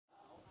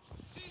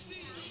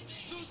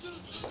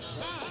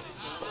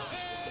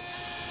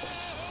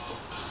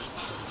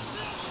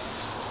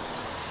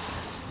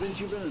Vince,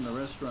 you've been in the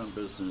restaurant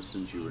business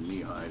since you were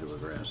knee-high to a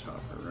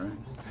grasshopper, right?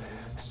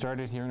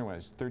 Started here when I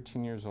was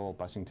 13 years old,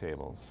 bussing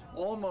tables.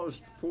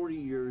 Almost 40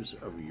 years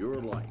of your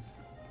life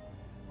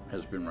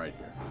has been right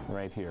here.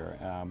 Right here.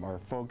 Our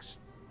folks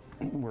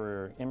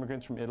were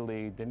immigrants from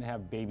Italy, didn't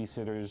have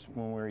babysitters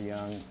when we were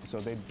young, so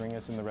they'd bring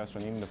us in the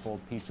restaurant even to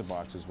fold pizza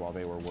boxes while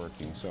they were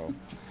working. So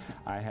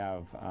I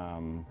have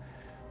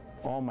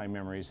all my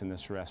memories in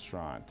this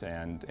restaurant,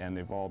 and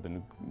they've all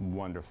been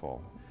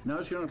wonderful. Now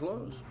it's going to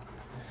close.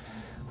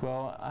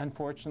 Well,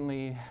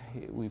 unfortunately,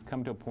 we've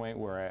come to a point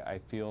where I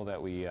feel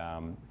that we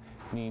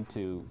need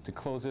to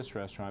close this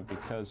restaurant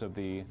because of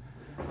the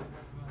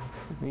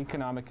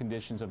economic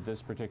conditions of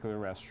this particular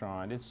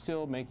restaurant. It's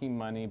still making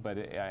money, but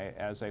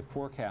as I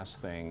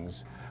forecast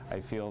things, I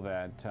feel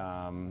that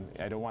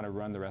I don't want to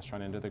run the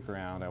restaurant into the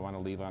ground. I want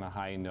to leave on a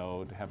high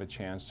note, have a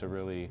chance to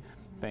really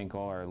thank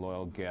all our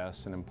loyal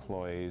guests and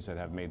employees that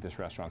have made this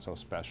restaurant so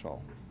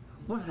special.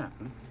 What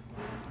happened?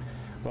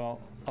 Well,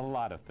 a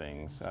lot of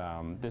things.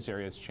 This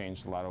area has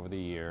changed a lot over the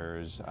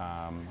years.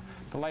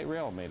 The light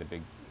rail made a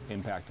big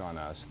impact on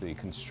us. The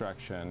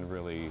construction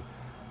really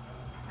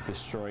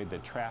destroyed the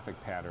traffic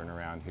pattern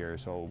around here,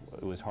 so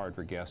it was hard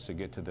for guests to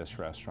get to this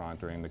restaurant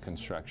during the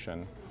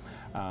construction.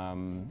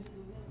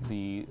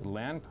 The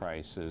land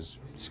prices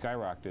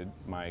skyrocketed.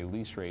 My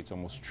lease rates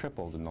almost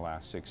tripled in the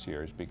last 6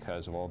 years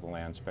because of all the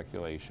land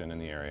speculation in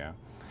the area.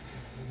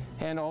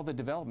 And all the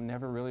development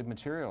never really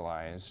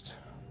materialized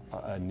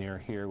near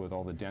here with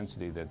all the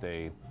density that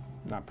they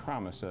not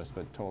promised us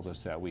but told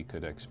us that we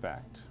could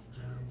expect.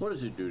 What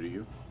does it do to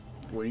you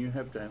when you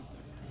have to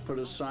put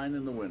a sign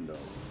in the window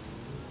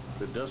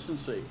that doesn't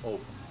say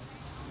open,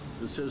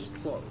 that says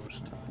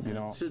closed, you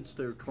know, it sits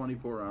there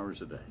 24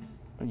 hours a day?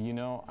 You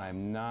know, I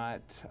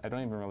don't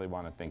even really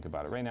want to think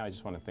about it. Right now I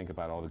just want to think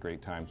about all the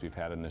great times we've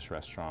had in this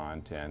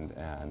restaurant, and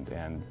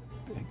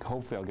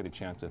hopefully I'll get a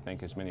chance to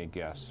thank as many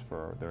guests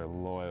for their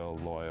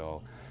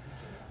loyal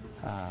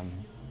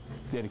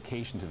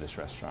dedication to this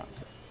restaurant.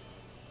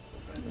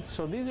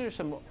 So these are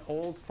some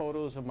old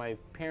photos of my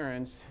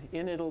parents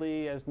in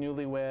Italy as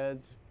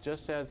newlyweds,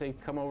 just as they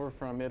come over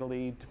from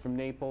Italy, from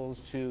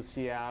Naples to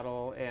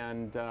Seattle.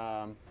 And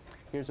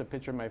here's a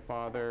picture of my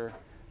father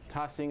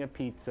tossing a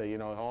pizza. You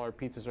know, all our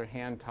pizzas are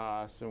hand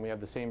tossed, and we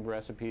have the same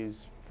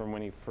recipes from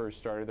when he first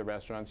started the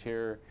restaurants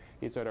here.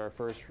 He's at our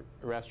first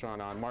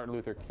restaurant on Martin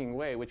Luther King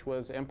Way, which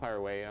was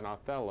Empire Way in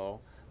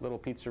Othello, little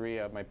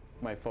pizzeria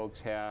my folks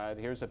had.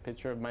 Here's a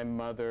picture of my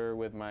mother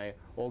with my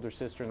older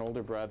sister and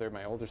older brother,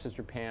 my older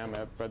sister Pam,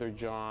 my brother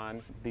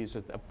John. These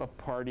are a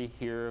party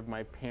here of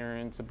my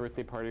parents, a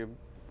birthday party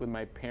with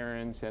my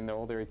parents and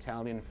all their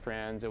Italian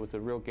friends. It was a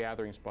real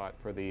gathering spot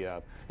for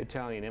the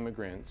Italian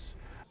immigrants.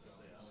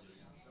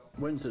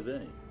 When's the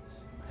day?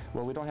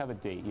 Well, we don't have a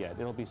date yet.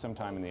 It'll be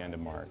sometime in the end of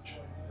March.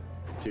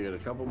 So you got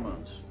a couple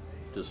months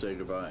to say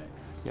goodbye.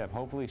 Yeah,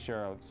 hopefully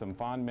share some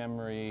fond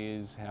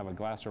memories, have a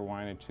glass of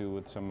wine or two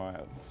with some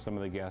of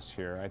the guests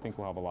here. I think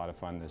we'll have a lot of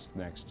fun this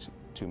next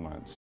 2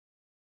 months.